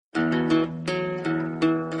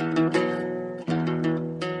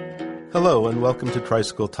Hello and welcome to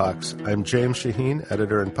Tricycle Talks. I'm James Shaheen,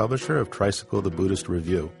 editor and publisher of Tricycle the Buddhist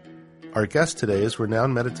Review. Our guest today is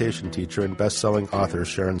renowned meditation teacher and best-selling author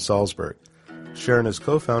Sharon Salzberg. Sharon is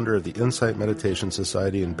co-founder of the Insight Meditation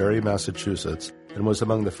Society in Barre, Massachusetts, and was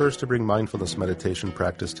among the first to bring mindfulness meditation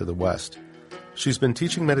practice to the West. She's been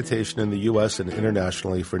teaching meditation in the U.S. and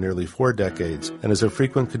internationally for nearly 4 decades and is a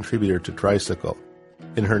frequent contributor to Tricycle.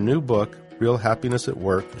 In her new book, Real Happiness at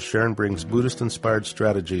Work, Sharon brings Buddhist-inspired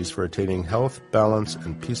strategies for attaining health, balance,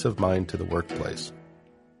 and peace of mind to the workplace.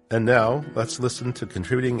 And now, let's listen to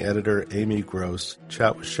contributing editor Amy Gross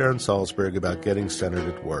chat with Sharon Salzberg about getting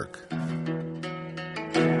centered at work.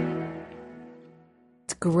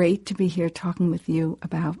 It's great to be here talking with you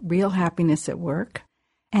about real happiness at work.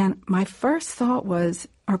 And my first thought was,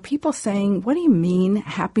 are people saying, what do you mean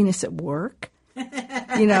happiness at work?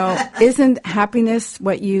 You know, isn't happiness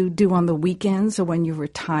what you do on the weekends or when you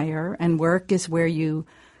retire? And work is where you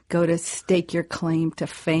go to stake your claim to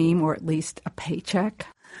fame or at least a paycheck?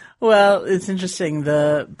 Well, it's interesting.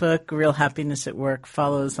 The book Real Happiness at Work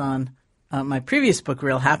follows on my previous book,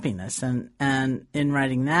 Real Happiness. And in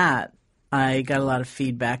writing that, I got a lot of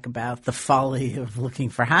feedback about the folly of looking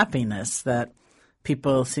for happiness, that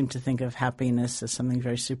people seem to think of happiness as something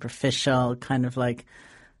very superficial, kind of like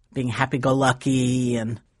being happy-go-lucky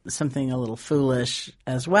and something a little foolish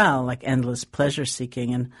as well, like endless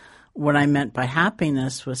pleasure-seeking. And what I meant by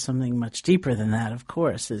happiness was something much deeper than that, of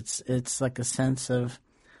course. It's like a sense of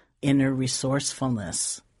inner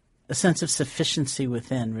resourcefulness, a sense of sufficiency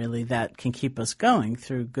within, really, that can keep us going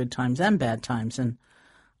through good times and bad times. And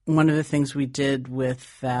one of the things we did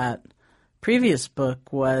with that previous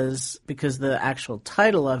book was, because the actual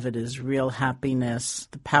title of it is Real Happiness,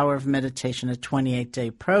 The Power of Meditation, a 28-day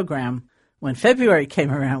program. When February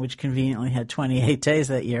came around, which conveniently had 28 days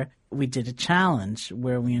that year, we did a challenge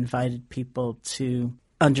where we invited people to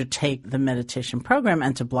undertake the meditation program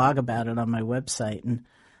and to blog about it on my website.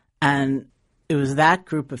 And it was that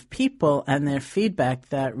group of people and their feedback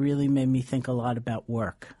that really made me think a lot about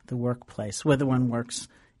work, the workplace, whether one works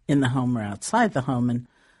in the home or outside the home, and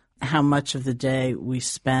how much of the day we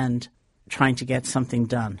spend trying to get something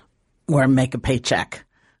done or make a paycheck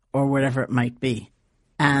or whatever it might be.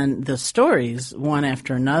 And the stories, one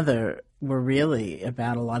after another, were really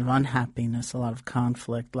about a lot of unhappiness, a lot of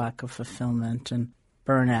conflict, lack of fulfillment, and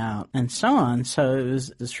burnout, and so on. So it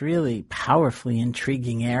was this really powerfully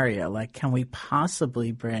intriguing area. Like, can we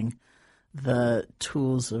possibly bring the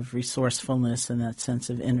tools of resourcefulness and that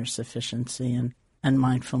sense of inner sufficiency and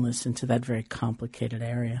mindfulness into that very complicated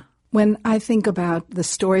area? When I think about the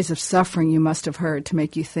stories of suffering you must have heard to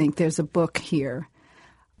make you think there's a book here,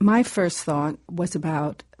 my first thought was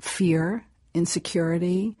about fear,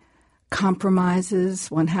 insecurity, compromises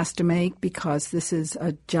one has to make because this is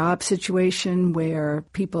a job situation where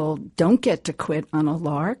people don't get to quit on a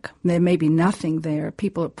lark. There may be nothing there.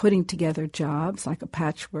 People are putting together jobs like a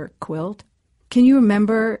patchwork quilt. Can you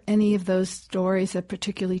remember any of those stories that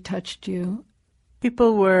particularly touched you?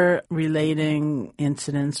 People were relating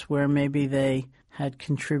incidents where maybe they had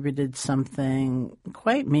contributed something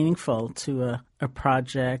quite meaningful to a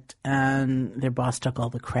project and their boss took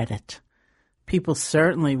all the credit. People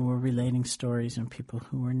certainly were relating stories, and people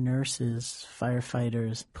who were nurses,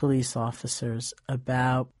 firefighters, police officers,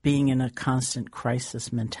 about being in a constant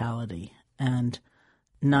crisis mentality and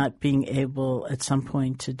not being able at some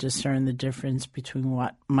point to discern the difference between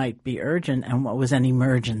what might be urgent and what was an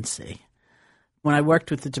emergency. When I worked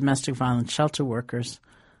with the domestic violence shelter workers,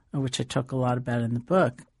 which I talk a lot about in the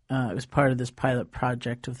book, it was part of this pilot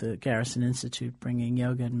project of the Garrison Institute bringing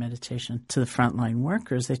yoga and meditation to the frontline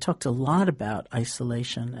workers. They talked a lot about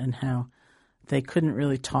isolation and how they couldn't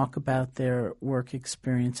really talk about their work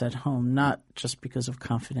experience at home, not just because of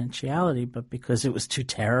confidentiality, but because it was too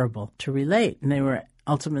terrible to relate. And they were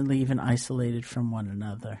ultimately even isolated from one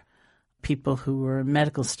another. People who were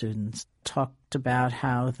medical students talked about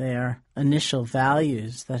how their initial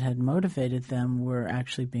values that had motivated them were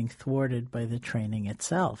actually being thwarted by the training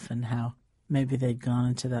itself, and how maybe they'd gone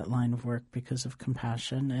into that line of work because of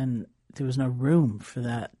compassion and there was no room for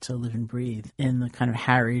that to live and breathe in the kind of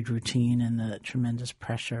harried routine and the tremendous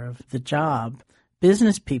pressure of the job.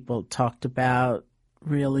 Business people talked about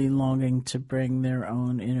really longing to bring their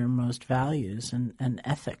own innermost values and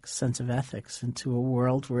ethics, sense of ethics, into a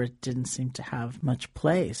world where it didn't seem to have much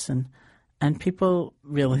place. And people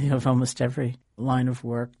really of almost every line of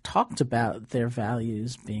work talked about their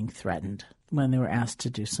values being threatened when they were asked to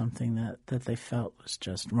do something that they felt was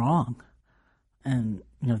just wrong. And,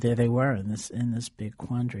 there they were in this big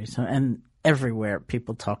quandary. So, and everywhere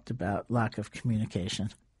people talked about lack of communication.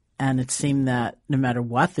 And it seemed that no matter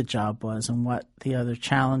what the job was and what the other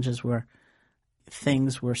challenges were,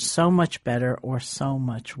 things were so much better or so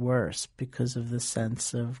much worse because of the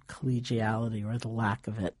sense of collegiality or the lack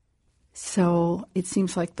of it. So it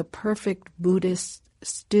seems like the perfect Buddhist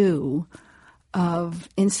stew of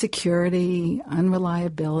insecurity,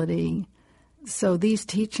 unreliability. So these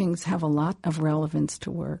teachings have a lot of relevance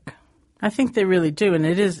to work. I think they really do, and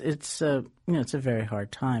it's a very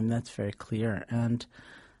hard time. That's very clear, and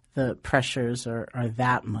the pressures are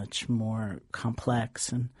that much more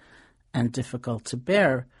complex and difficult to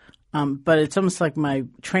bear. But it's almost like my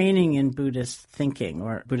training in Buddhist thinking,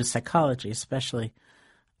 or Buddhist psychology especially,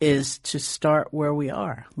 is to start where we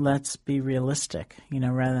are. Let's be realistic,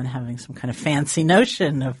 rather than having some kind of fancy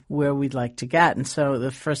notion of where we'd like to get. And so the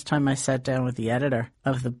first time I sat down with the editor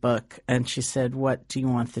of the book, and she said, "What do you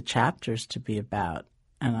want the chapters to be about?"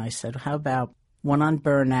 And I said, "How about one on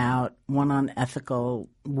burnout, one on ethical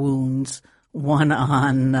wounds, one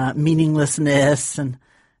on meaninglessness?"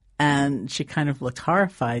 And she kind of looked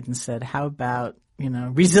horrified and said, "How about,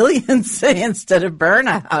 resiliency instead of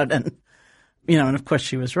burnout?" And of course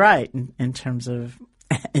she was right in terms of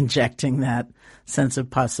injecting that sense of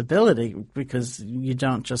possibility, because you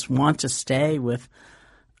don't just want to stay with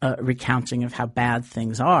a recounting of how bad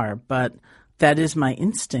things are. But that is my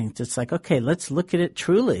instinct. It's like, okay, let's look at it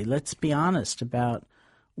truly. Let's be honest about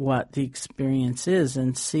what the experience is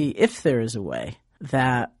and see if there is a way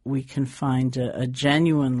that we can find a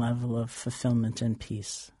genuine level of fulfillment and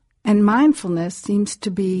peace. And mindfulness seems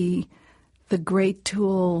to be the great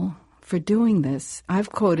tool for doing this.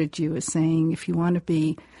 I've quoted you as saying, if you want to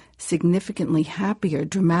be significantly happier,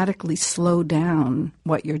 dramatically slow down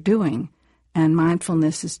what you're doing. And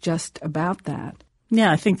mindfulness is just about that.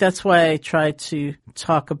 Yeah, I think that's why I try to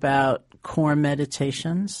talk about core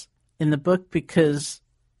meditations in the book, because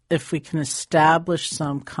if we can establish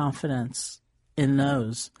some confidence in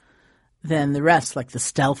those, then the rest, like the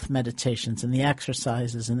stealth meditations and the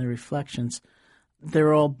exercises and the reflections,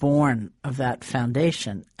 they're all born of that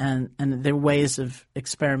foundation, and they're ways of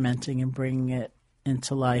experimenting and bringing it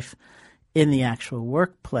into life in the actual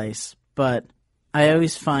workplace. But I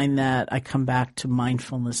always find that I come back to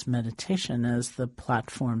mindfulness meditation as the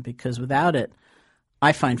platform, because without it,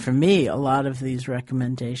 I find for me a lot of these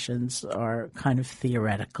recommendations are kind of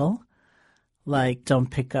theoretical, like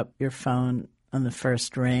don't pick up your phone on the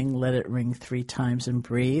first ring, let it ring 3 times and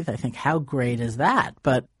breathe. I think, how great is that?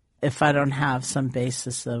 But if I don't have some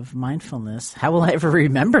basis of mindfulness, how will I ever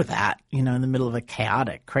remember that? In the middle of a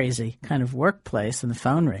chaotic, crazy kind of workplace and the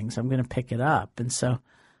phone rings, I'm going to pick it up. And so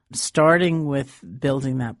starting with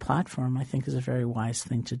building that platform, I think, is a very wise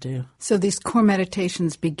thing to do. So these core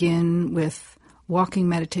meditations begin with walking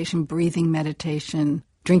meditation, breathing meditation,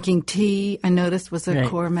 drinking tea, I noticed, was a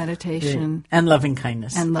core meditation. Right. And loving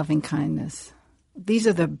kindness. And loving kindness. These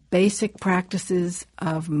are the basic practices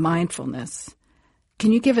of mindfulness.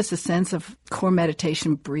 Can you give us a sense of core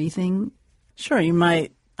meditation breathing? Sure. You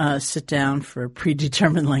might sit down for a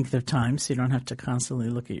predetermined length of time, so you don't have to constantly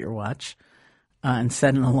look at your watch, and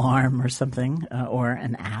set an alarm or something, or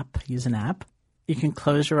an app. Use an app. You can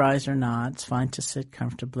close your eyes or not. It's fine to sit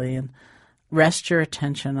comfortably and rest your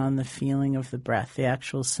attention on the feeling of the breath, the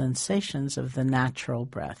actual sensations of the natural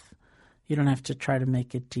breath. You don't have to try to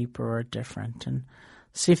make it deeper or different. And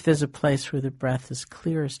see if there's a place where the breath is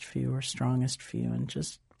clearest for you or strongest for you, and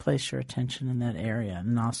just place your attention in that area,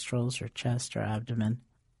 nostrils or chest or abdomen,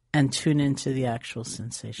 and tune into the actual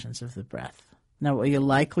sensations of the breath. Now, what you'll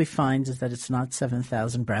likely find is that it's not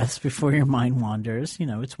 7,000 breaths before your mind wanders.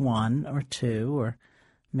 It's 1 or 2 or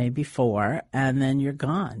maybe 4, and then you're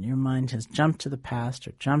gone. Your mind has jumped to the past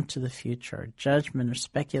or jumped to the future, or judgment or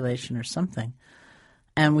speculation or something.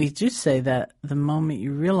 And we do say that the moment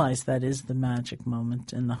you realize that is the magic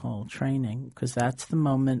moment in the whole training, because that's the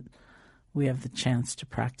moment we have the chance to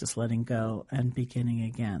practice letting go and beginning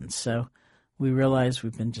again. So we realize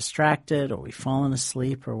we've been distracted or we've fallen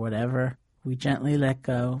asleep or whatever. We gently let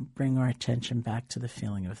go, bring our attention back to the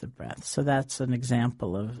feeling of the breath. So that's an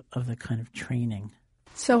example of the kind of training.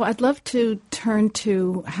 So I'd love to turn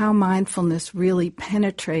to how mindfulness really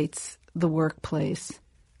penetrates the workplace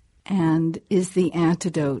and is the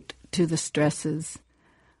antidote to the stresses,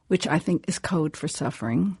 which I think is code for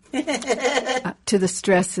suffering, to the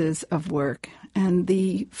stresses of work. And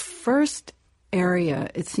the first area,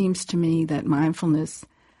 it seems to me, that mindfulness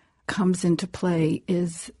comes into play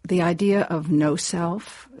is the idea of no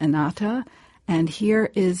self, anatta. And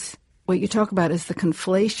here is what you talk about is the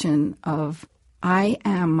conflation of I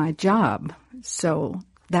am my job, so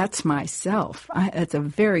that's myself. It's a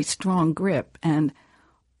very strong grip. And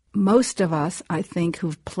most of us, I think,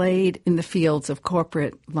 who've played in the fields of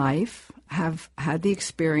corporate life have had the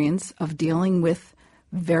experience of dealing with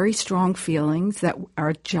very strong feelings that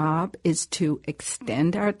our job is to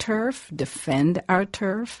extend our turf, defend our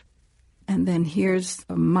turf. And then here's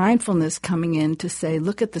mindfulness coming in to say,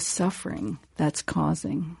 look at the suffering that's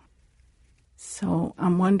causing. So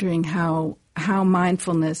I'm wondering how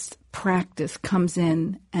mindfulness practice comes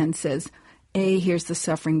in and says, A, here's the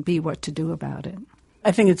suffering, B, what to do about it.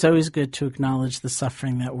 I think it's always good to acknowledge the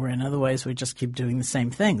suffering that we're in. Otherwise, we just keep doing the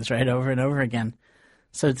same things, right, over and over again.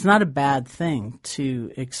 So it's not a bad thing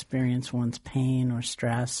to experience one's pain or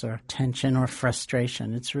stress or tension or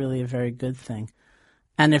frustration. It's really a very good thing.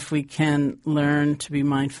 And if we can learn to be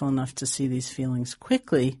mindful enough to see these feelings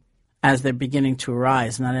quickly as they're beginning to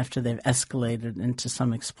arise, not after they've escalated into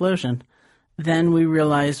some explosion, then we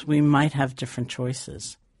realize we might have different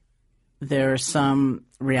choices. There are some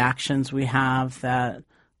reactions we have that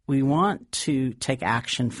we want to take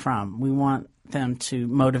action from. We want them to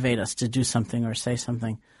motivate us to do something or say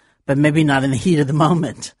something, but maybe not in the heat of the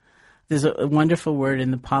moment. There's a wonderful word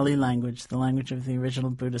in the Pali language, the language of the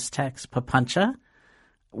original Buddhist text, papancha,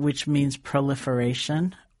 which means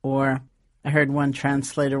proliferation, or I heard one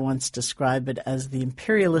translator once describe it as the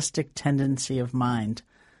imperialistic tendency of mind,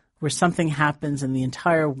 where something happens and the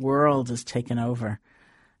entire world is taken over.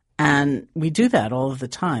 And we do that all of the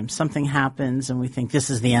time. Something happens and we think, this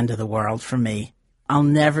is the end of the world for me. I'll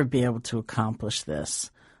never be able to accomplish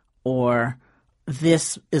this. Or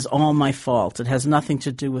this is all my fault. It has nothing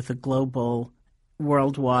to do with a global,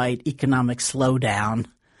 worldwide economic slowdown.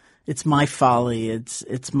 It's my folly.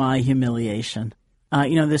 It's my humiliation.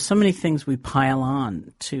 There's so many things we pile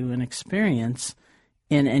on to an experience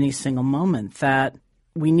in any single moment that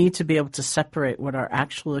we need to be able to separate what our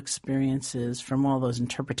actual experience is from all those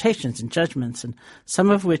interpretations and judgments, and some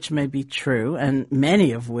of which may be true and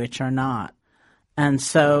many of which are not. And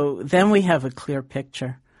so then we have a clear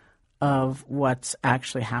picture of what's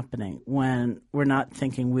actually happening when we're not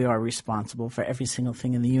thinking we are responsible for every single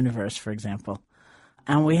thing in the universe, for example.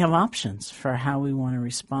 And we have options for how we want to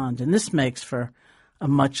respond. And this makes for a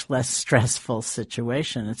much less stressful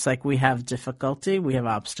situation. It's like we have difficulty, we have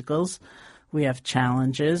obstacles, we have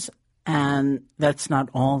challenges, and that's not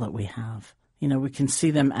all that we have. We can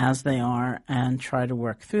see them as they are and try to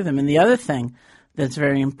work through them. And the other thing that's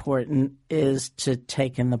very important is to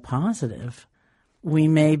take in the positive. We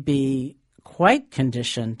may be quite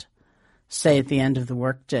conditioned, say at the end of the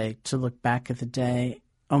workday, to look back at the day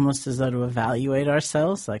almost as though to evaluate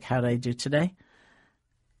ourselves, like how did I do today?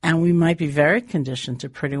 And we might be very conditioned to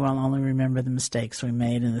pretty well only remember the mistakes we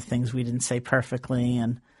made and the things we didn't say perfectly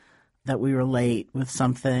and that we were late with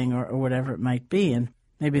something or whatever it might be. And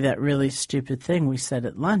maybe that really stupid thing we said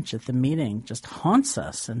at lunch at the meeting just haunts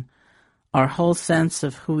us, and our whole sense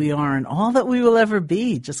of who we are and all that we will ever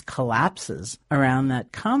be just collapses around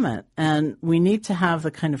that comment. And we need to have the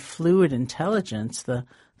kind of fluid intelligence, the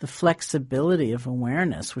flexibility of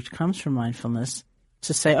awareness, which comes from mindfulness,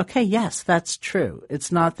 to say, okay, yes, that's true.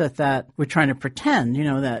 It's not that we're trying to pretend,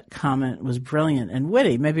 that comment was brilliant and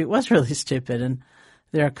witty. Maybe it was really stupid and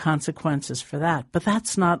there are consequences for that. But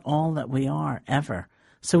that's not all that we are, ever.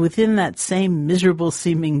 So within that same miserable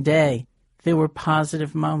seeming day, there were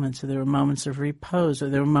positive moments, or there were moments of repose, or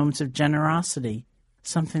there were moments of generosity,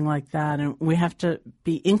 something like that. And we have to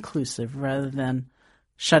be inclusive rather than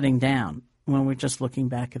shutting down when we're just looking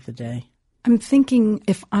back at the day. I'm thinking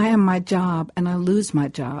if I am my job and I lose my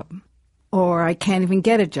job, or I can't even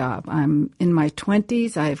get a job. I'm in my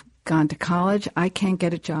 20s, I've gone to college, I can't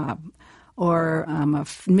get a job. Or I'm a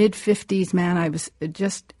mid-50s man. I was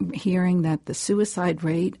just hearing that the suicide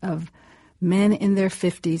rate of men in their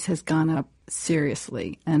 50s has gone up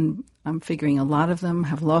seriously. And I'm figuring a lot of them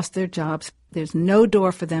have lost their jobs. There's no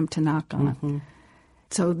door for them to knock on. Mm-hmm.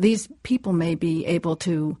 So these people may be able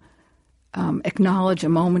to acknowledge a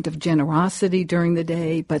moment of generosity during the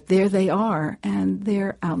day, but there they are, and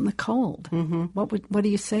they're out in the cold. Mm-hmm. What do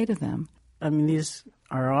you say to them? I mean, these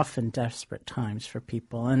are often desperate times for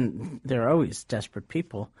people, and there are always desperate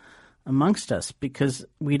people amongst us because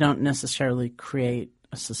we don't necessarily create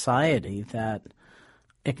a society that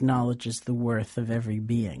acknowledges the worth of every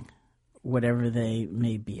being, whatever they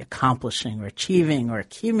may be accomplishing or achieving or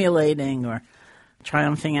accumulating or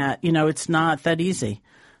triumphing at. It's not that easy.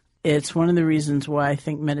 It's one of the reasons why I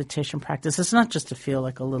think meditation practice is not just to feel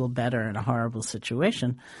like a little better in a horrible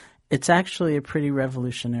situation. It's actually a pretty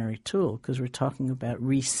revolutionary tool because we're talking about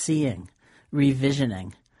re-seeing,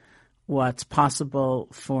 revisioning what's possible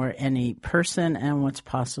for any person and what's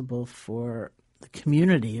possible for the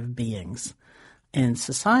community of beings in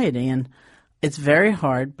society. And it's very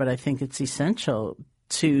hard, but I think it's essential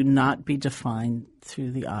to not be defined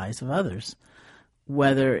through the eyes of others.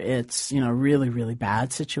 Whether it's, really, really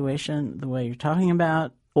bad situation, the way you're talking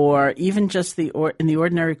about, or even just in the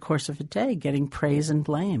ordinary course of a day, getting praise and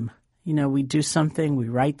blame. We do something, we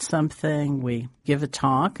write something, we give a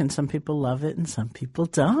talk, and some people love it and some people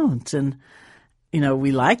don't. And,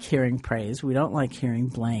 we like hearing praise. We don't like hearing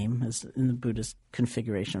blame, as in the Buddhist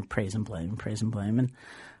configuration of praise and blame, praise and blame. And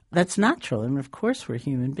that's natural. And, of course, we're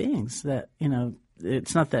human beings. That,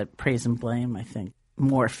 it's not that praise and blame, I think,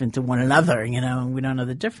 morph into one another, and we don't know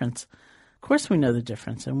the difference. Of course we know the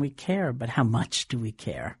difference, and we care, but how much do we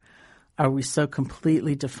care? Are we so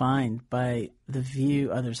completely defined by the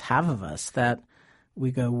view others have of us that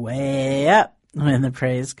we go way up when the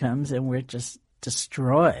praise comes and we're just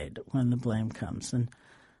destroyed when the blame comes? And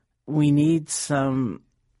we need some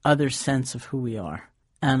other sense of who we are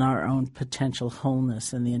and our own potential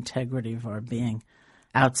wholeness and the integrity of our being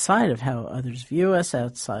outside of how others view us,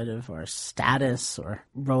 outside of our status or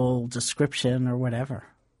role description or whatever.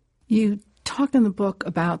 You talk in the book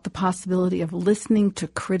about the possibility of listening to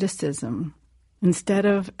criticism instead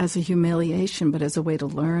of as a humiliation, but as a way to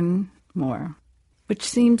learn more, which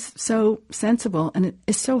seems so sensible, and it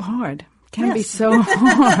is so hard. It can be so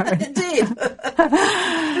hard. Indeed.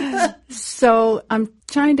 So I'm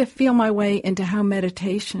trying to feel my way into how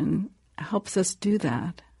meditation helps us do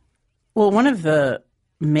that. Well, one of the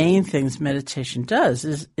main things meditation does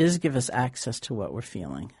is give us access to what we're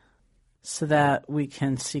feeling so that we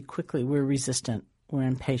can see quickly we're resistant, we're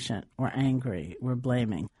impatient, we're angry, we're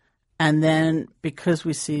blaming. And then because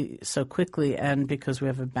we see so quickly and because we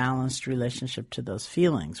have a balanced relationship to those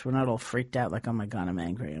feelings, we're not all freaked out like, oh my God, I'm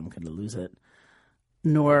angry, I'm going to lose it.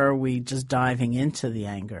 Nor are we just diving into the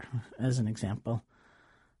anger, as an example.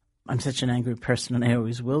 I'm such an angry person and I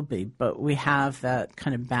always will be. But we have that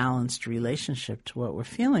kind of balanced relationship to what we're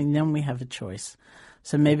feeling. Then we have a choice.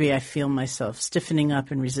 So maybe I feel myself stiffening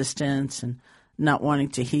up in resistance and not wanting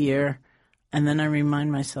to hear. And then I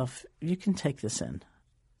remind myself, you can take this in.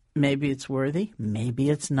 Maybe it's worthy. Maybe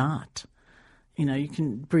it's not. You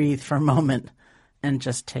can breathe for a moment and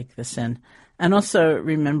just take this in. And also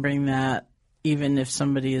remembering that even if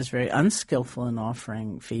somebody is very unskillful in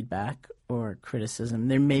offering feedback or criticism,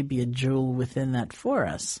 there may be a jewel within that for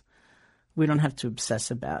us. We don't have to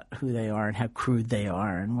obsess about who they are and how crude they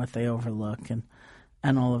are and what they overlook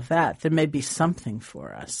and all of that. There may be something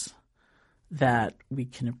for us that we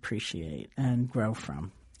can appreciate and grow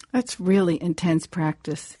from. That's really intense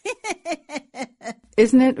practice.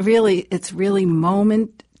 Isn't it really? It's really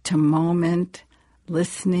moment to moment,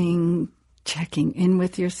 listening, checking in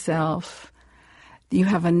with yourself. You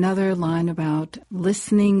have another line about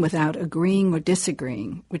listening without agreeing or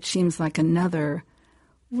disagreeing, which seems like another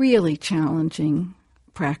really challenging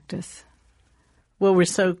practice. Well, we're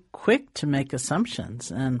so quick to make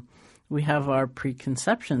assumptions, and we have our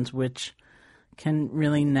preconceptions, which can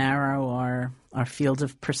really narrow our field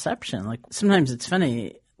of perception. Like sometimes it's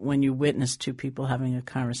funny when you witness two people having a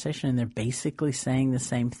conversation and they're basically saying the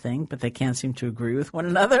same thing, but they can't seem to agree with one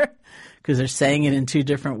another because they're saying it in two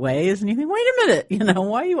different ways. And you think, wait a minute,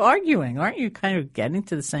 why are you arguing? Aren't you kind of getting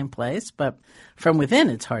to the same place? But from within,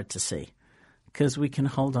 it's hard to see because we can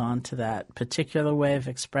hold on to that particular way of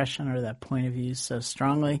expression or that point of view so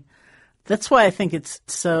strongly. That's why I think it's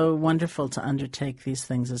so wonderful to undertake these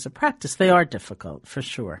things as a practice. They are difficult, for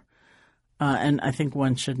sure. And I think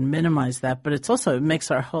one should minimize that. But it makes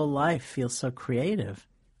our whole life feel so creative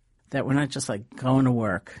that we're not just like going to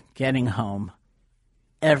work, getting home.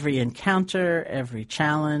 Every encounter, every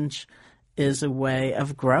challenge is a way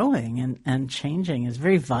of growing and changing. It's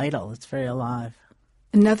very vital. It's very alive.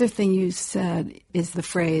 Another thing you said is the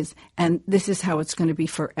phrase, and this is how it's going to be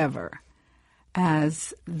forever,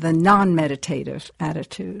 as the non-meditative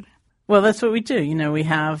attitude. Well, that's what we do. We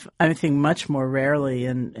have, I think, much more rarely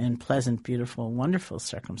in pleasant, beautiful, wonderful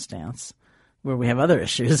circumstance where we have other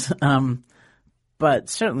issues, but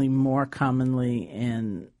certainly more commonly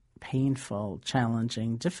in painful,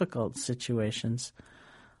 challenging, difficult situations,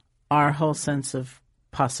 our whole sense of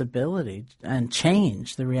possibility and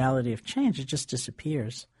change, the reality of change, it just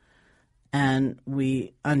disappears. And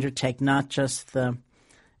we undertake not just the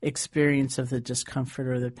experience of the discomfort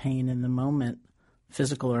or the pain in the moment,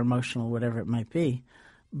 physical or emotional, whatever it might be,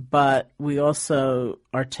 but we also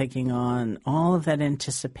are taking on all of that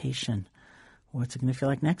anticipation. What's it going to feel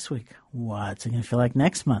like next week? What's it going to feel like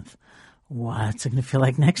next month? What's it going to feel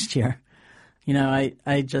like next year?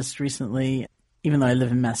 I just recently, even though I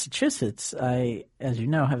live in Massachusetts, I, as you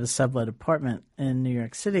know, have a sublet apartment in New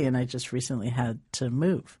York City, and I just recently had to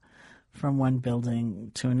move from one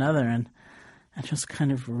building to another. And and just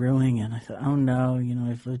kind of ruining it. I thought, oh no,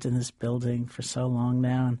 I've lived in this building for so long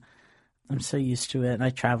now, and I'm so used to it, and I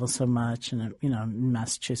travel so much, and I'm in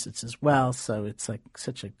Massachusetts as well, so it's like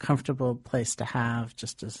such a comfortable place to have,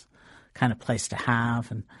 just as kind of place to have.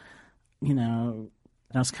 And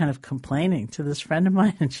I was kind of complaining to this friend of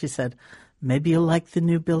mine, and she said, maybe you'll like the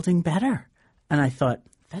new building better. And I thought,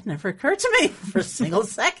 that never occurred to me for a single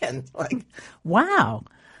second. Like, wow.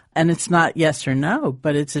 And it's not yes or no,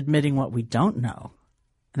 but it's admitting what we don't know.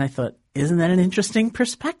 And I thought, isn't that an interesting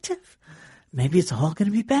perspective? Maybe it's all going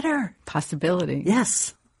to be better. Possibility.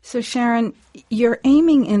 Yes. So, Sharon, you're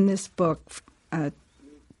aiming in this book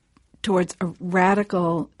towards a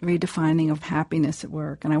radical redefining of happiness at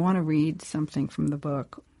work. And I want to read something from the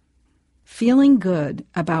book. Feeling good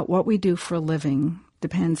about what we do for a living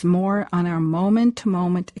depends more on our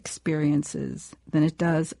moment-to-moment experiences than it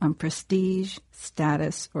does on prestige,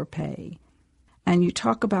 status, or pay. And you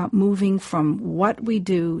talk about moving from what we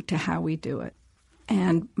do to how we do it.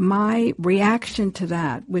 And my reaction to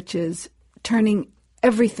that, which is turning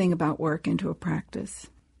everything about work into a practice,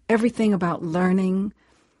 everything about learning,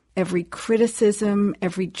 every criticism,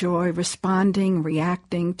 every joy, responding,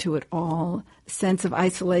 reacting to it all, the sense of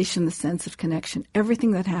isolation, the sense of connection,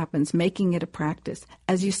 everything that happens, making it a practice,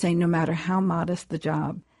 as you say, no matter how modest the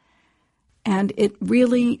job. And it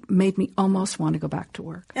really made me almost want to go back to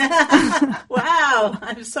work. Wow,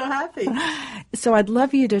 I'm so happy. So I'd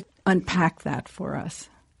love you to unpack that for us.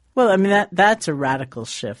 Well, I mean, that's a radical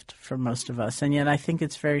shift for most of us, and yet I think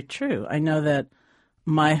it's very true. I know that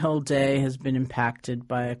my whole day has been impacted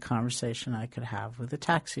by a conversation I could have with a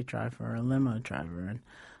taxi driver or a limo driver.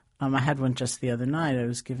 And I had one just the other night. I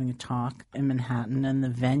was giving a talk in Manhattan, and the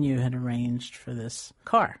venue had arranged for this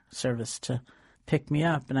car service to pick me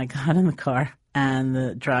up. And I got in the car, and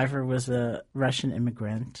the driver was a Russian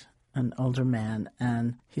immigrant, an older man.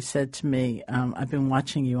 And he said to me, I've been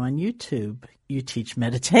watching you on YouTube. You teach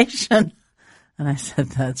meditation. And I said,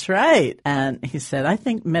 that's right. And he said, I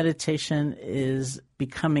think meditation is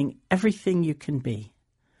becoming everything you can be.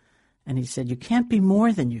 And he said, you can't be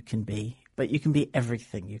more than you can be, but you can be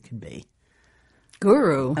everything you can be.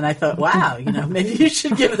 Guru. And I thought, wow, maybe you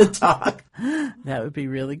should give it a talk. That would be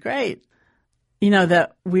really great.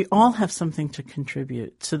 That we all have something to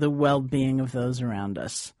contribute to the well-being of those around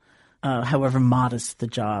us, however modest the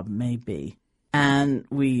job may be. And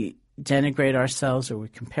we denigrate ourselves, or we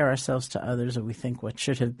compare ourselves to others, or we think what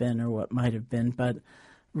should have been or what might have been. But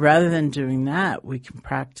rather than doing that, we can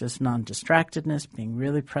practice non-distractedness, being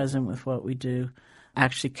really present with what we do,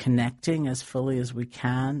 actually connecting as fully as we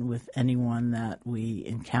can with anyone that we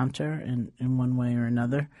encounter in one way or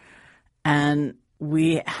another. And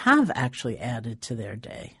we have actually added to their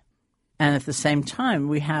day. And at the same time,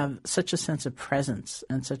 we have such a sense of presence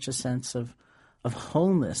and such a sense of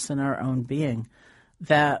wholeness in our own being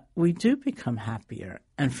that we do become happier.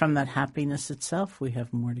 And from that happiness itself, we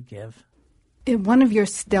have more to give. In one of your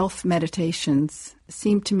stealth meditations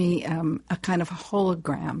seemed to me a kind of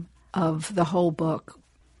hologram of the whole book.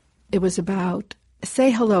 It was about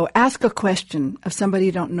say hello, ask a question of somebody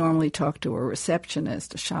you don't normally talk to, a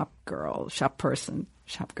receptionist, a shop girl, shop person.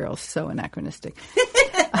 Shop girl is so anachronistic.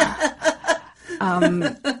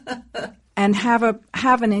 And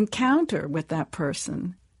have an encounter with that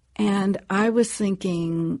person. And I was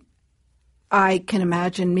thinking, I can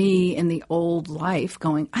imagine me in the old life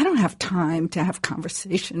going, I don't have time to have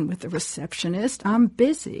conversation with the receptionist. I'm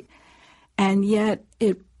busy. And yet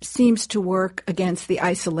it seems to work against the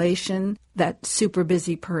isolation that super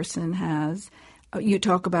busy person has. You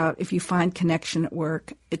talk about if you find connection at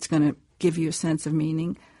work, it's going to give you a sense of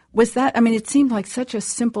meaning. Was that, it seemed like such a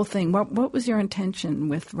simple thing. What was your intention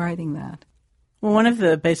with writing that? Well, one of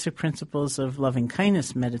the basic principles of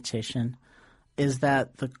loving-kindness meditation is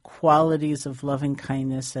that the qualities of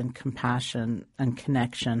loving-kindness and compassion and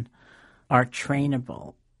connection are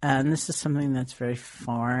trainable. And this is something that's very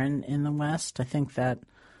foreign in the West. I think that,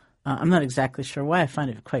 I'm not exactly sure why, I find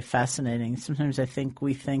it quite fascinating. Sometimes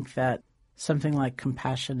we think that something like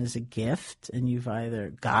compassion is a gift, and you've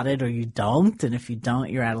either got it or you don't, and if you don't,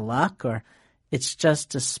 you're out of luck, or it's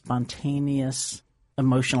just a spontaneous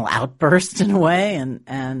emotional outburst in a way,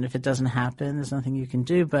 and if it doesn't happen, there's nothing you can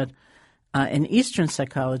do. But in Eastern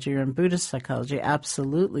psychology or in Buddhist psychology,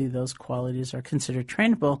 absolutely those qualities are considered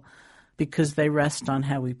trainable because they rest on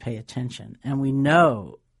how we pay attention. And we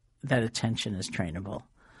know that attention is trainable,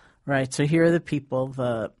 right? So here are the people,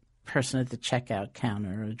 the person at the checkout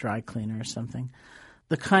counter or a dry cleaner or something,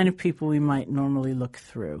 the kind of people we might normally look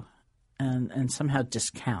through and somehow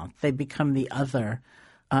discount. They become the other,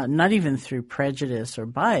 not even through prejudice or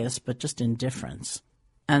bias, but just indifference.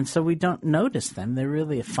 And so we don't notice them. They're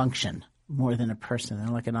really a function more than a person. They're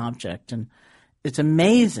like an object. And it's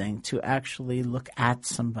amazing to actually look at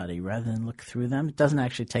somebody rather than look through them. It doesn't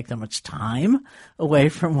actually take that much time away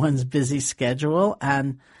from one's busy schedule.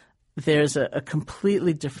 And there's a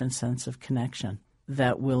completely different sense of connection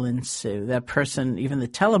that will ensue. That person, even the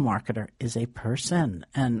telemarketer, is a person,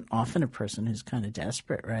 and often a person who's kind of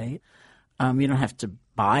desperate, right? You don't have to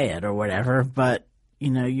buy it or whatever, but,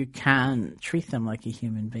 you can treat them like a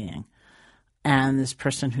human being. And this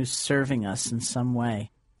person who's serving us in some way,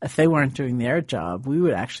 if they weren't doing their job, we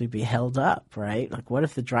would actually be held up, right? Like, what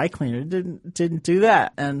if the dry cleaner didn't do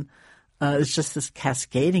that? And it's just this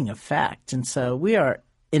cascading effect. And so we are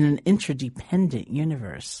in an interdependent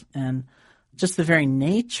universe. And just the very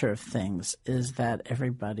nature of things is that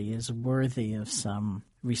everybody is worthy of some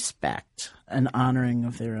respect and honoring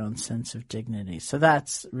of their own sense of dignity. So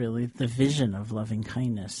that's really the vision of loving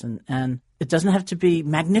kindness. And it doesn't have to be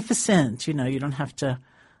magnificent. You don't have to,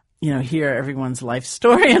 hear everyone's life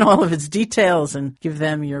story and all of its details and give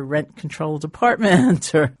them your rent-controlled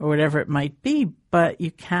apartment or whatever it might be. But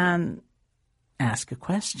you can ask a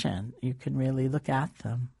question. You can really look at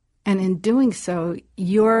them. And in doing so,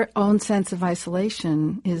 your own sense of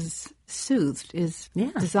isolation is soothed, is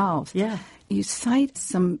dissolved. Yeah. You cite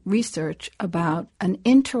some research about an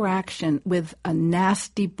interaction with a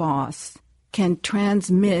nasty boss can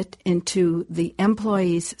transmit into the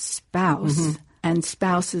employee's spouse and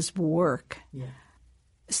spouse's work. Yeah.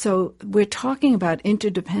 So we're talking about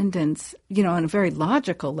interdependence, on a very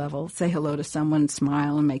logical level. Say hello to someone,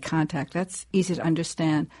 smile, and make contact. That's easy to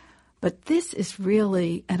understand. But this is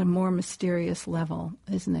really at a more mysterious level,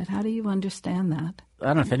 isn't it? How do you understand that? I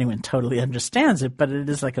don't know if anyone totally understands it, but it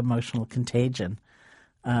is like emotional contagion.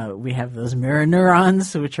 We have those mirror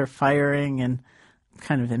neurons which are firing in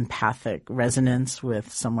kind of empathic resonance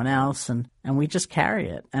with someone else, and we just carry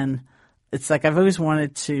it. And it's like I've always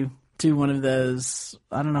wanted to do one of those,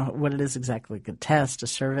 I don't know what it is exactly, like a test, a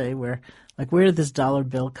survey where did this dollar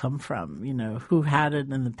bill come from? Who had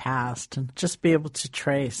it in the past? And just be able to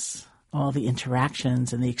trace all the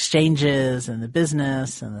interactions and the exchanges and the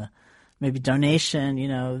business and the maybe donation,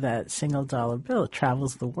 that single dollar bill, it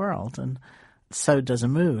travels the world. And so does a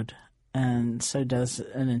mood, and so does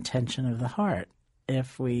an intention of the heart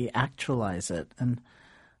if we actualize it, and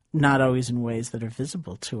not always in ways that are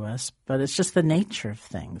visible to us, but it's just the nature of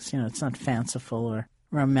things. It's not fanciful or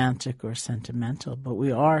romantic or sentimental, but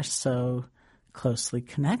we are so closely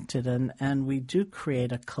connected, and we do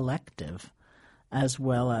create a collective as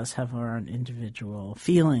well as have our own individual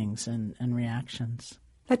feelings and reactions.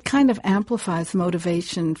 That kind of amplifies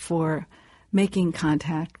motivation for making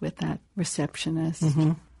contact with that receptionist.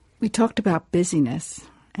 Mm-hmm. We talked about busyness,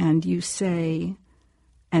 and you say,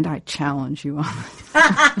 and I challenge you on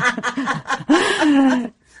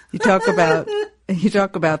it. You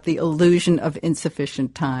talk about the illusion of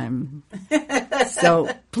insufficient time. So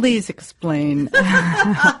please explain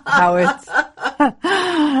how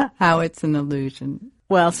it's an illusion.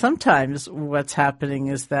 Well, sometimes what's happening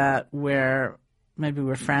is that we're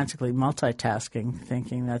frantically multitasking,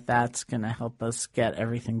 thinking that that's going to help us get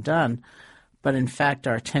everything done. But in fact,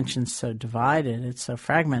 our attention's so divided, it's so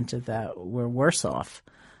fragmented that we're worse off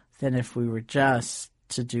than if we were just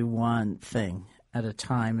to do one thing at a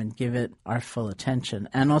time and give it our full attention.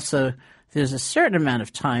 And also, there's a certain amount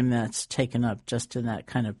of time that's taken up just in that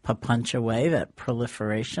kind of papuncha way, that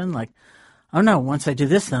proliferation, like, oh no, once I do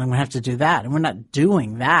this, then I'm going to have to do that. And we're not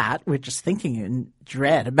doing that. We're just thinking in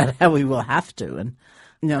dread about how we will have to. And,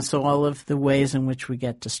 so all of the ways in which we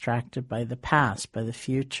get distracted by the past, by the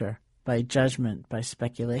future, by judgment, by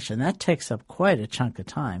speculation, that takes up quite a chunk of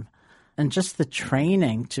time. And just the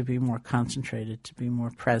training to be more concentrated, to be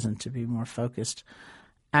more present, to be more focused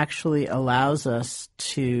actually allows us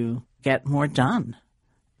to get more done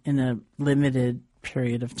in a limited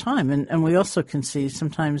period of time. And we also can see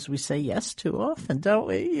sometimes we say yes too often, don't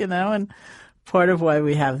we? And part of why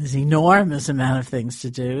we have this enormous amount of things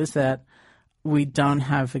to do is that we don't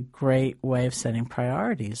have a great way of setting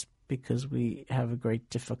priorities because we have a great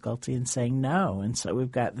difficulty in saying no. And so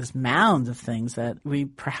we've got this mound of things that we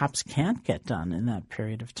perhaps can't get done in that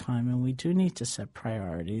period of time. And we do need to set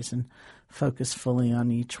priorities and focus fully on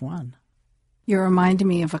each one. You're reminding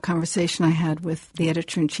me of a conversation I had with the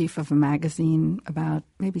editor-in-chief of a magazine about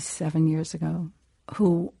maybe 7 years ago,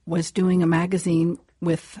 who was doing a magazine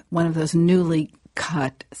with one of those newly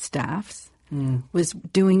cut staffs, was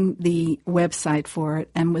doing the website for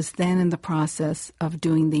it, and was then in the process of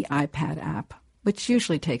doing the iPad app, which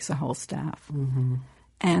usually takes a whole staff. Mm-hmm.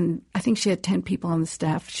 And I think she had 10 people on the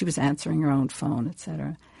staff. She was answering her own phone, et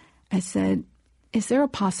cetera. I said, is there a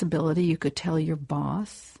possibility you could tell your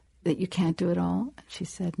boss that you can't do it all? And she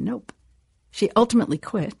said, nope. She ultimately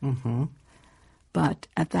quit. Mm-hmm. But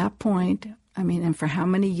at that point, I mean, and for how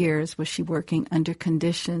many years was she working under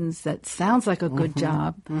conditions that sounds like a good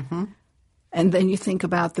job? Mm-hmm. And then you think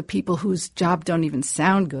about the people whose job don't even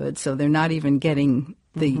sound good, so they're not even getting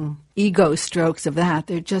the ego strokes of that.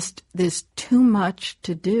 There's too much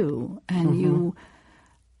to do, and you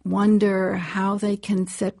wonder how they can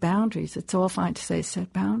set boundaries. It's all fine to say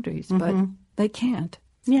set boundaries, but they can't.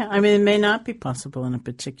 Yeah, I mean, it may not be possible with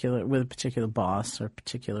a particular boss or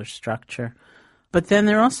particular structure. But then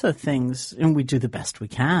there are also things, and we do the best we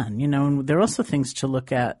can, and there are also things to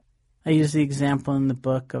look at. I use the example in the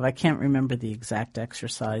book of, I can't remember the exact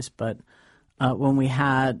exercise, but when we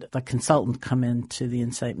had a consultant come into the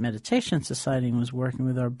Insight Meditation Society and was working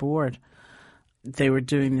with our board, they were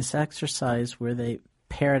doing this exercise where they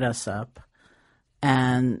paired us up,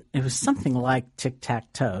 and it was something like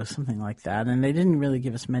tic-tac-toe, something like that, and they didn't really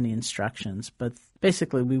give us many instructions, but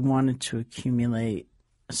basically we wanted to accumulate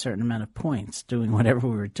a certain amount of points doing whatever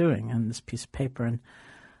we were doing on this piece of paper. And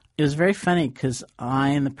it was very funny because I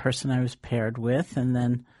and the person I was paired with, and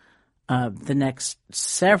then the next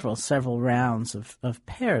several rounds of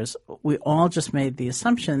pairs, we all just made the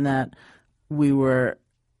assumption that we were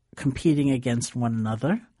competing against one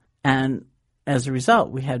another. And as a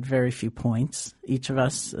result, we had very few points, each of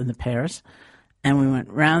us in the pairs. And we went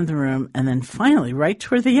round the room. And then finally, right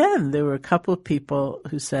toward the end, there were a couple of people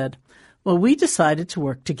who said, well, we decided to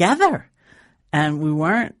work together, and we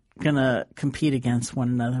weren't going to compete against one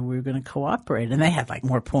another. We were going to cooperate. And they had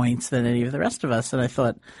more points than any of the rest of us. And I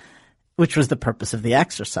thought, which was the purpose of the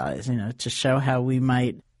exercise, to show how we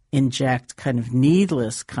might inject kind of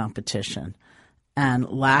needless competition and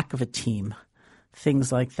lack of a team,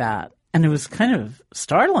 things like that. And it was kind of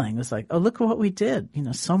startling. It was like, oh, look at what we did.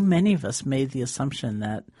 So many of us made the assumption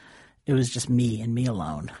that it was just me and me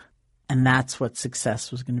alone. And that's what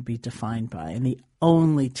success was going to be defined by. And the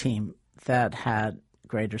only team that had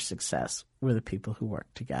greater success were the people who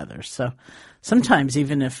worked together. So sometimes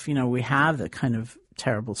even if, we have a kind of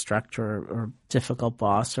terrible structure or difficult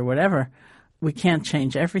boss or whatever, we can't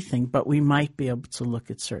change everything, but we might be able to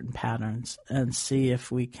look at certain patterns and see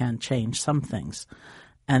if we can change some things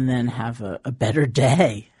and then have a better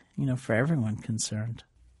day, for everyone concerned.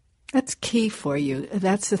 That's key for you.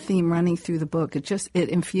 That's the theme running through the book. It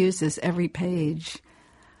infuses every page,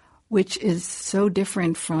 which is so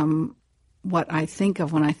different from what I think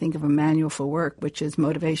of when I think of a manual for work, which is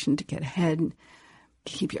motivation to get ahead,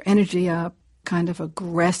 keep your energy up, kind of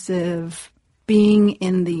aggressive, being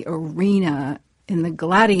in the arena, in the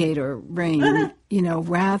gladiator ring,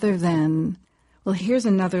 rather than, well, here's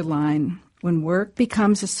another line. When work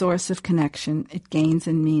becomes a source of connection, it gains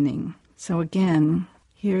in meaning. So again,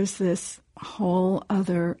 here's this whole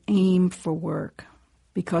other aim for work,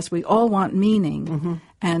 because we all want meaning,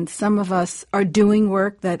 and some of us are doing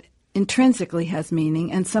work that intrinsically has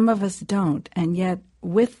meaning, and some of us don't. And yet,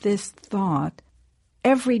 with this thought,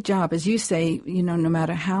 every job, as you say, no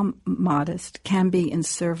matter how modest, can be in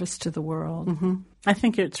service to the world. I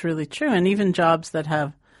think it's really true. And even jobs that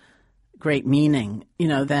have great meaning,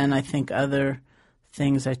 then I think other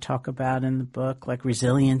things I talk about in the book, like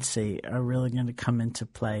resiliency, are really going to come into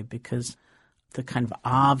play, because the kind of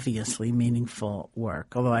obviously meaningful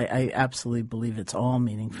work, although I absolutely believe it's all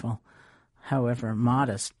meaningful, however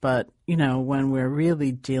modest, but, when we're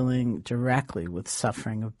really dealing directly with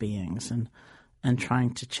suffering of beings and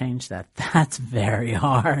trying to change that, that's very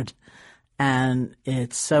hard. And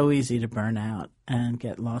it's so easy to burn out and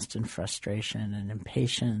get lost in frustration and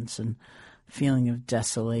impatience and feeling of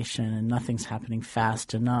desolation, and nothing's happening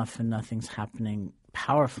fast enough and nothing's happening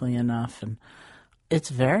powerfully enough. And it's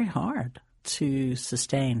very hard to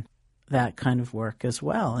sustain that kind of work as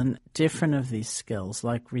well. And different of these skills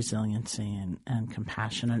like resiliency and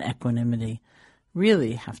compassion and equanimity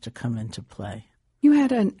really have to come into play. You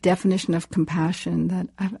had a definition of compassion that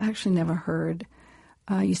I've actually never heard.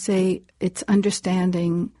 You say it's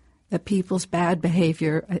understanding that people's bad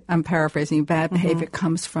behavior, I'm paraphrasing, bad behavior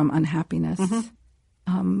comes from unhappiness,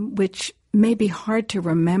 which may be hard to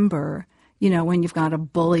remember, when you've got a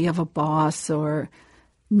bully of a boss or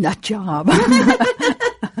nut job,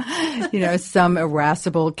 some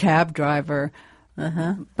irascible cab driver.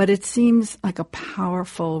 But it seems like a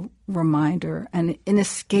powerful reminder and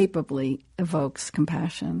inescapably evokes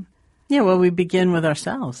compassion. Yeah, well, we begin with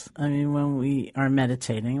ourselves. I mean, when we are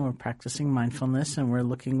meditating, we're practicing mindfulness, and we're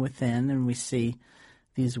looking within, and we see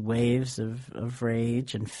these waves of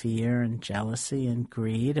rage and fear and jealousy and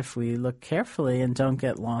greed. If we look carefully and don't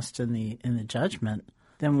get lost in the judgment,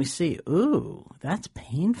 then we see, ooh, that's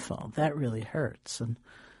painful. That really hurts. And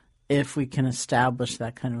if we can establish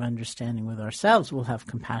that kind of understanding with ourselves, we'll have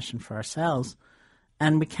compassion for ourselves,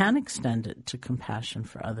 and we can extend it to compassion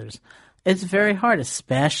for others. It's very hard,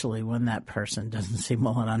 especially when that person doesn't seem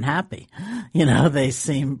all that unhappy. They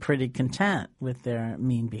seem pretty content with their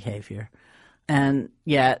mean behavior. And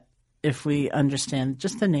yet, if we understand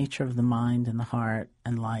just the nature of the mind and the heart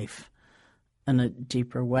and life in a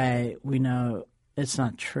deeper way, we know it's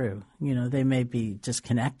not true. They may be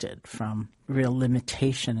disconnected from real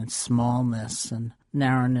limitation and smallness and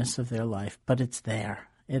narrowness of their life, but it's there.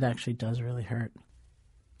 It actually does really hurt.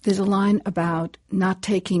 There's a line about not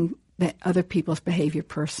taking other people's behavior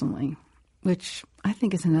personally, which I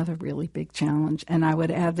think is another really big challenge. And I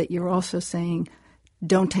would add that you're also saying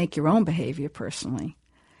don't take your own behavior personally.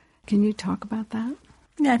 Can you talk about that?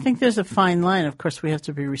 Yeah, I think there's a fine line. Of course, we have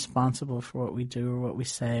to be responsible for what we do or what we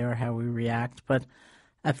say or how we react. But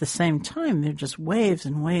at the same time, there are just waves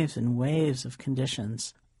and waves and waves of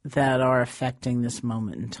conditions that are affecting this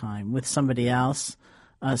moment in time with somebody else.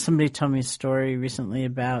 Somebody told me a story recently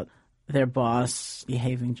about their boss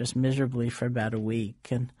behaving just miserably for about a week.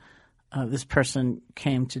 And this person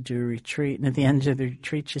came to do a retreat. And at the end of the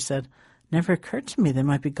retreat, she said, never occurred to me they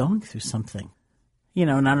might be going through something.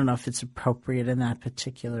 And I don't know if it's appropriate in that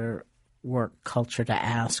particular work culture to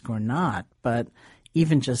ask or not, but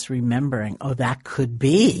even just remembering, that could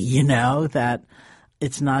be, that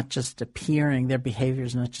it's not just appearing, their behavior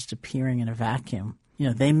is not just appearing in a vacuum.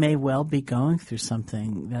 They may well be going through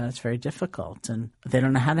something that's very difficult and they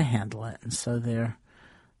don't know how to handle it. And so they're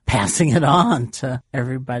passing it on to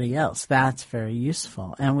everybody else. That's very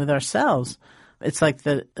useful. And with ourselves, it's like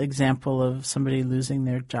the example of somebody losing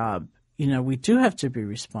their job. We do have to be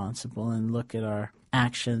responsible and look at our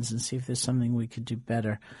actions and see if there's something we could do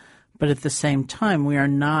better. But at the same time, we are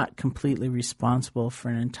not completely responsible for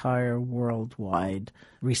an entire worldwide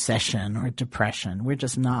recession or depression. We're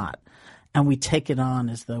just not. And we take it on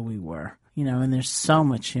as though we were. And there's so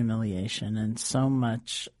much humiliation and so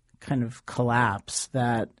much kind of collapse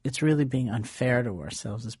that it's really being unfair to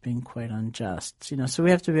ourselves. It's being quite unjust. So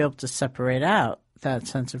we have to be able to separate out that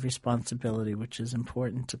sense of responsibility, which is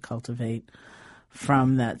important to cultivate,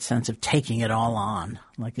 from that sense of taking it all on,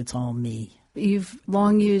 like it's all me. You've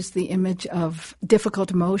long used the image of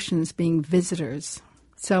difficult emotions being visitors.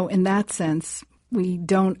 So in that sense, we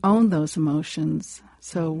don't own those emotions.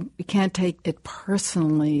 So we can't take it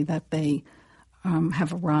personally that they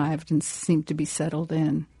have arrived and seem to be settled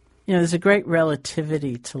in. There's a great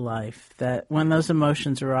relativity to life that when those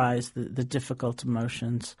emotions arise, the difficult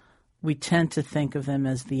emotions, we tend to think of them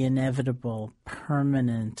as the inevitable,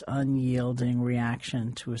 permanent, unyielding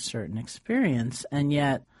reaction to a certain experience. And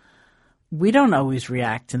yet we don't always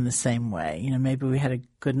react in the same way. Maybe we had a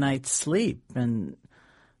good night's sleep and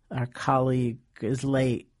our colleague is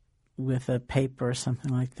late with a paper or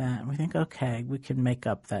something like that. And we think, okay, we can make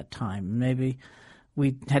up that time. Maybe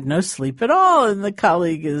we had no sleep at all and the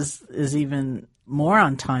colleague is even more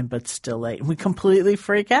on time but still late. And we completely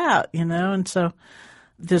freak out, and so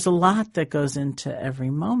there's a lot that goes into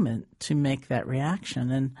every moment to make that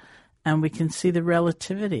reaction. And we can see the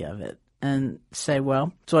relativity of it and say,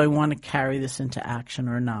 well, do I want to carry this into action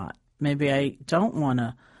or not? Maybe I don't want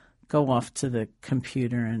to go off to the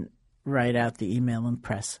computer and write out the email and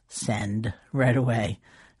press send right away.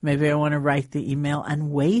 Maybe I want to write the email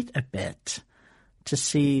and wait a bit to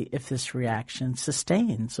see if this reaction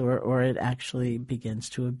sustains or it actually begins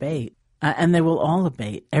to abate. And they will all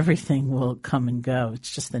abate. Everything will come and go.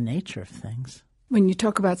 It's just the nature of things. When you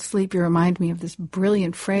talk about sleep, you remind me of this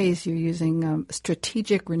brilliant phrase you're using,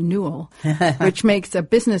 strategic renewal, which makes a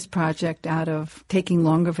business project out of taking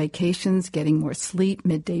longer vacations, getting more sleep,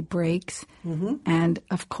 midday breaks, and,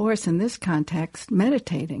 of course, in this context,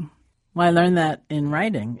 meditating. Well, I learned that in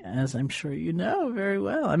writing, as I'm sure you know very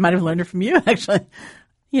well. I might have learned it from you, actually.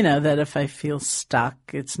 That if I feel stuck,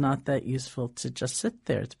 it's not that useful to just sit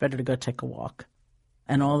there. It's better to go take a walk.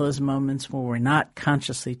 And all those moments where we're not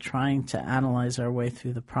consciously trying to analyze our way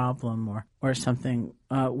through the problem or something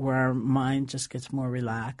where our mind just gets more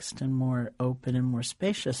relaxed and more open and more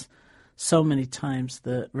spacious, so many times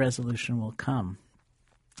the resolution will come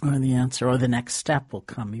or the answer or the next step will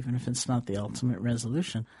come, even if it's not the ultimate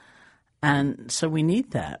resolution. And so we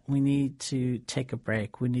need that. We need to take a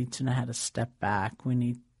break. We need to know how to step back. We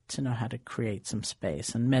need to know how to create some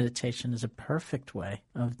space. And meditation is a perfect way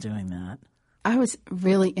of doing that. I was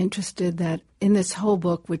really interested that in this whole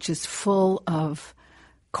book, which is full of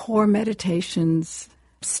core meditations,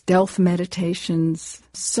 stealth meditations,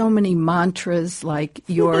 so many mantras like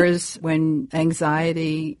yours when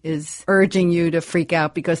anxiety is urging you to freak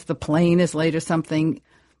out because the plane is late or something.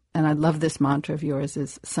 And I love this mantra of yours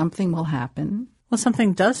is something will happen. Well,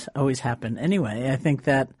 something does always happen anyway. I think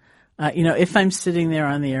that, if I'm sitting there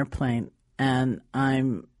on the airplane and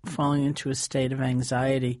I'm falling into a state of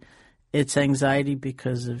anxiety, it's anxiety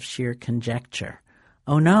because of sheer conjecture.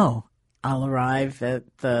 Oh, no, I'll arrive at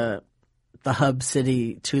the hub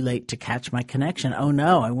city too late to catch my connection. Oh,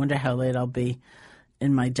 no, I wonder how late I'll be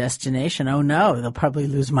in my destination. Oh, no, they'll probably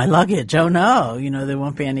lose my luggage. Oh, no, there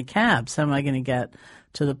won't be any cabs. How am I going to get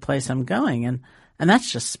to the place I'm going? And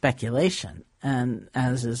that's just speculation. And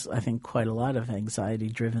as is, I think, quite a lot of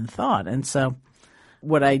anxiety-driven thought. And so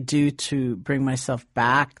what I do to bring myself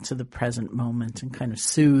back to the present moment and kind of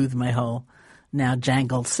soothe my whole now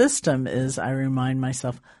jangled system is I remind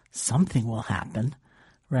myself something will happen,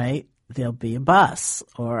 right? There'll be a bus,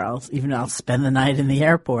 or I'll spend the night in the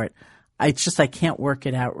airport. I can't work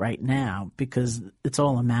it out right now because it's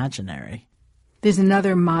all imaginary. There's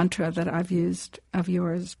another mantra that I've used of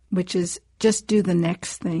yours, which is just do the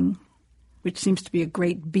next thing, which seems to be a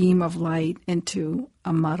great beam of light into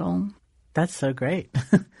a muddle. That's so great.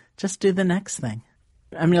 Just do the next thing.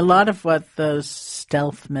 I mean, a lot of what those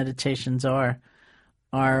stealth meditations are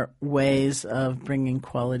ways of bringing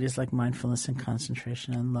qualities like mindfulness and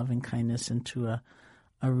concentration and loving kindness into a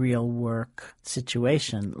real work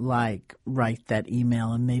situation, like write that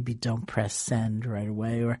email and maybe don't press send right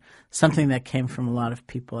away. Or something that came from a lot of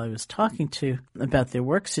people I was talking to about their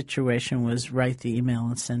work situation was write the email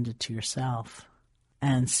and send it to yourself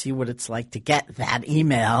and see what it's like to get that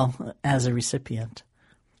email as a recipient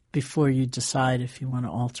before you decide if you want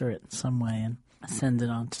to alter it in some way and send it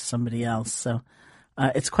on to somebody else. So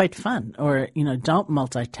it's quite fun. Or, don't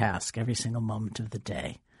multitask every single moment of the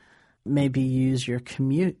day. Maybe use your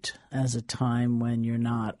commute as a time when you're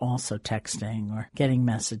not also texting or getting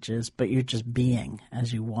messages, but you're just being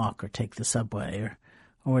as you walk or take the subway or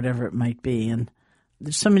whatever it might be. And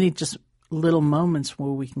there's so many just little moments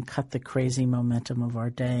where we can cut the crazy momentum of our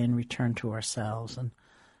day and return to ourselves and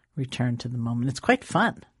return to the moment. It's quite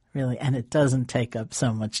fun, really, and it doesn't take up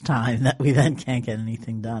so much time that we then can't get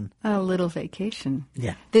anything done. A little vacation.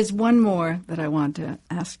 Yeah. There's one more that I want to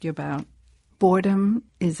ask you about. Boredom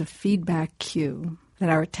is a feedback cue that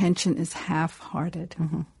our attention is half-hearted.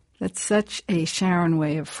 Mm-hmm. That's such a Sharon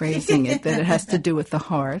way of phrasing it, that it has to do with the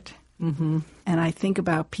heart. Mm-hmm. And I think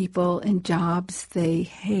about people in jobs they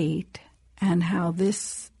hate and how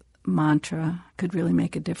this mantra could really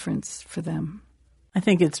make a difference for them. I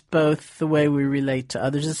think it's both the way we relate to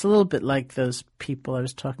others. It's a little bit like those people I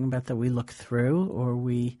was talking about that we look through or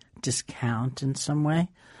we discount in some way.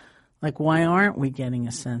 Like, why aren't we getting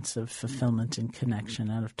a sense of fulfillment and connection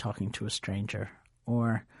out of talking to a stranger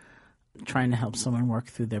or trying to help someone work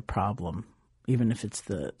through their problem, even if it's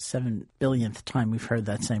the 7 billionth time we've heard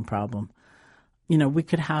that same problem? We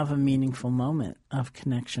could have a meaningful moment of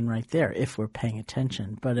connection right there if we're paying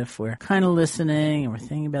attention. But if we're kind of listening and we're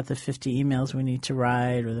thinking about the 50 emails we need to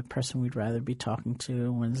write or the person we'd rather be talking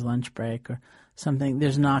to when's lunch break or something,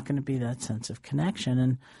 there's not going to be that sense of connection.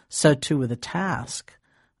 And so too with a task.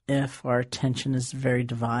 If our attention is very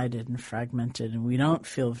divided and fragmented and we don't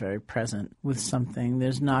feel very present with something,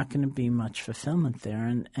 there's not going to be much fulfillment there.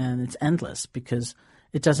 And it's endless because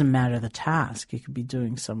it doesn't matter the task. You could be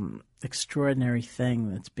doing some extraordinary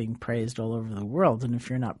thing that's being praised all over the world. And if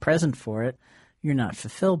you're not present for it, you're not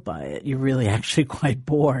fulfilled by it. You're really actually quite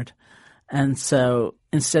bored. And so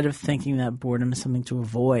instead of thinking that boredom is something to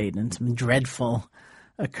avoid and some dreadful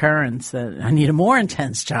occurrence that I need a more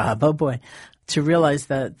intense job, oh boy, to realize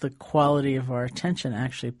that the quality of our attention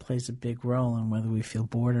actually plays a big role in whether we feel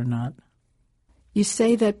bored or not. You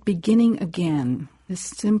say that beginning again, this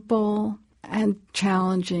simple and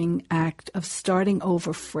challenging act of starting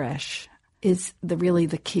over fresh is really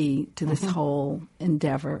the key to this whole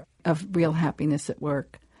endeavor of real happiness at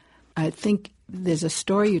work. I think there's a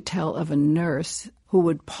story you tell of a nurse who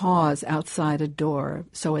would pause outside a door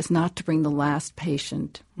so as not to bring the last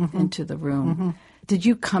patient into the room. Mm-hmm. Did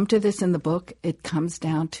you come to this in the book? It comes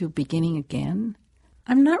down to beginning again?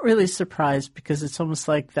 I'm not really surprised because it's almost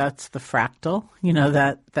like that's the fractal,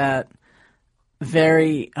 that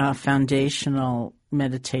very foundational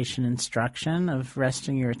meditation instruction of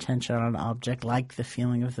resting your attention on an object like the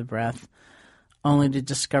feeling of the breath, only to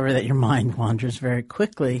discover that your mind wanders very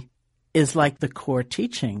quickly, is like the core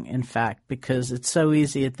teaching, in fact, because it's so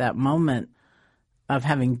easy at that moment of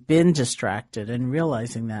having been distracted and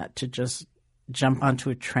realizing that to just jump onto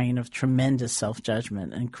a train of tremendous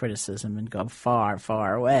self-judgment and criticism and go far,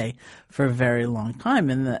 far away for a very long time.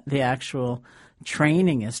 And the actual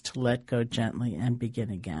training is to let go gently and begin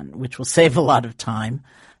again, which will save a lot of time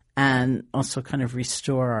and also kind of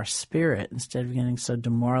restore our spirit instead of getting so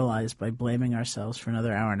demoralized by blaming ourselves for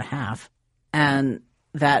another hour and a half. And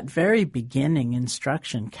that very beginning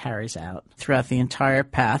instruction carries out throughout the entire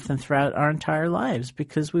path and throughout our entire lives,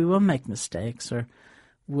 because we will make mistakes, or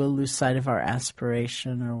we'll lose sight of our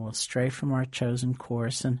aspiration, or we'll stray from our chosen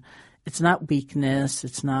course. And it's not weakness,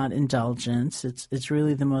 it's not indulgence, it's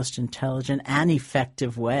really the most intelligent and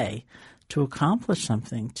effective way to accomplish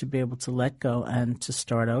something, to be able to let go and to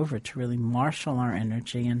start over, to really marshal our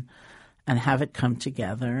energy and have it come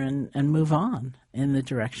together and move on in the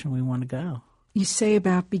direction we want to go. You say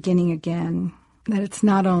about beginning again that it's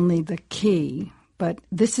not only the key, but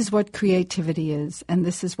this is what creativity is, and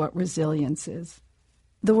this is what resilience is.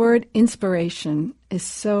 The word inspiration is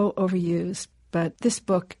so overused, but this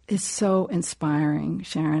book is so inspiring,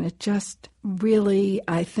 Sharon. It just really,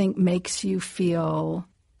 I think, makes you feel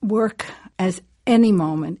work as any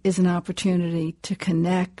moment is an opportunity to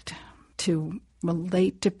connect, to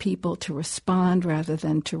relate to people, to respond rather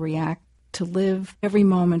than to react, to live every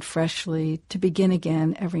moment freshly, to begin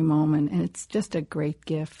again every moment. And it's just a great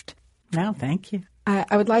gift. No, thank you.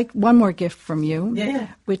 I would like one more gift from you, Yeah.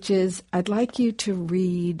 which is I'd like you to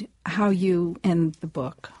read how you end the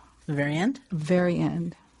book. The very end? Very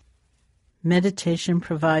end. Meditation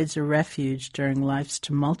provides a refuge during life's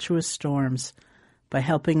tumultuous storms by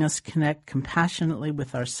helping us connect compassionately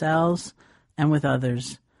with ourselves and with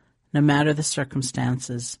others, no matter the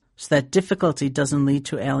circumstances, so that difficulty doesn't lead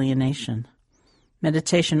to alienation.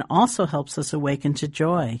 Meditation also helps us awaken to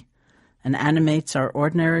joy and animates our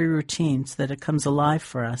ordinary routine so that it comes alive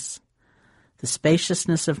for us. The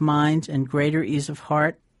spaciousness of mind and greater ease of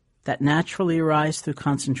heart that naturally arise through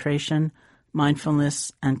concentration,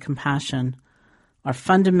 mindfulness, and compassion are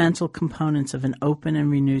fundamental components of an open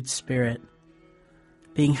and renewed spirit.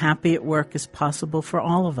 Being happy at work is possible for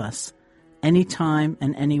all of us, anytime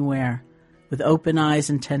and anywhere, with open eyes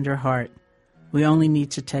and tender heart. We only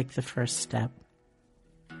need to take the first step.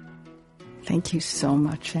 Thank you so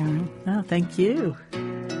much, Sharon. No, thank you.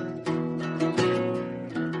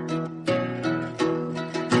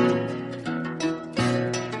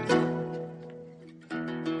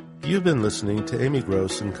 You've been listening to Amy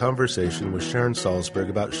Gross in conversation with Sharon Salzberg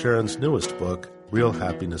about Sharon's newest book, Real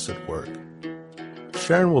Happiness at Work.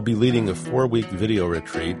 Sharon will be leading a 4-week video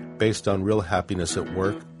retreat based on real happiness at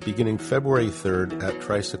work beginning February 3rd at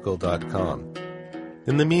Tricycle.com.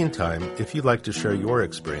 In the meantime, if you'd like to share your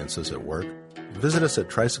experiences at work, visit us at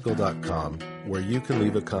Tricycle.com, where you can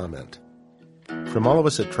leave a comment. From all of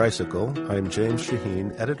us at Tricycle, I'm James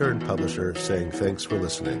Shaheen, editor and publisher, saying thanks for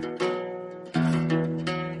listening.